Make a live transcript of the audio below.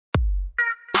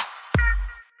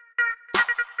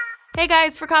Hey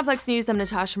guys, for Complex News, I'm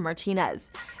Natasha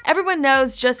Martinez. Everyone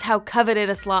knows just how coveted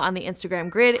a slot on the Instagram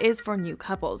grid is for new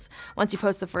couples. Once you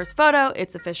post the first photo,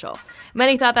 it's official.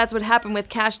 Many thought that's what happened with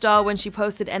Kash doll when she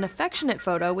posted an affectionate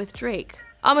photo with Drake.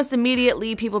 Almost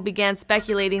immediately, people began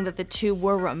speculating that the two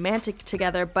were romantic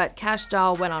together, but Kash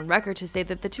doll went on record to say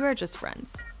that the two are just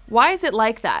friends. Why is it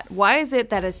like that? Why is it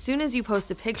that as soon as you post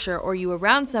a picture or you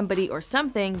around somebody or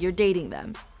something, you're dating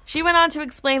them? She went on to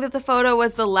explain that the photo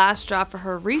was the last straw for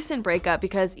her recent breakup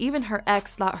because even her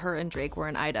ex thought her and Drake were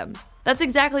an item. That's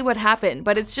exactly what happened,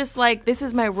 but it's just like, this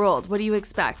is my world, what do you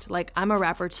expect? Like, I'm a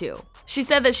rapper too. She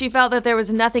said that she felt that there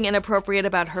was nothing inappropriate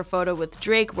about her photo with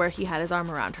Drake where he had his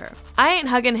arm around her. I ain't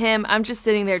hugging him, I'm just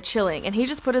sitting there chilling, and he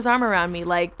just put his arm around me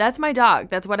like, that's my dog,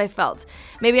 that's what I felt.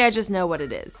 Maybe I just know what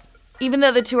it is. Even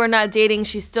though the two are not dating,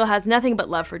 she still has nothing but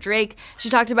love for Drake. She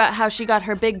talked about how she got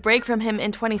her big break from him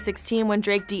in 2016 when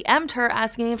Drake DM'd her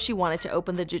asking if she wanted to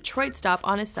open the Detroit stop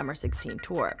on his Summer 16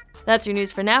 tour. That's your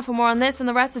news for now. For more on this and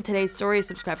the rest of today's stories,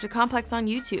 subscribe to Complex on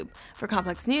YouTube. For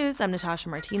Complex News, I'm Natasha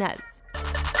Martinez.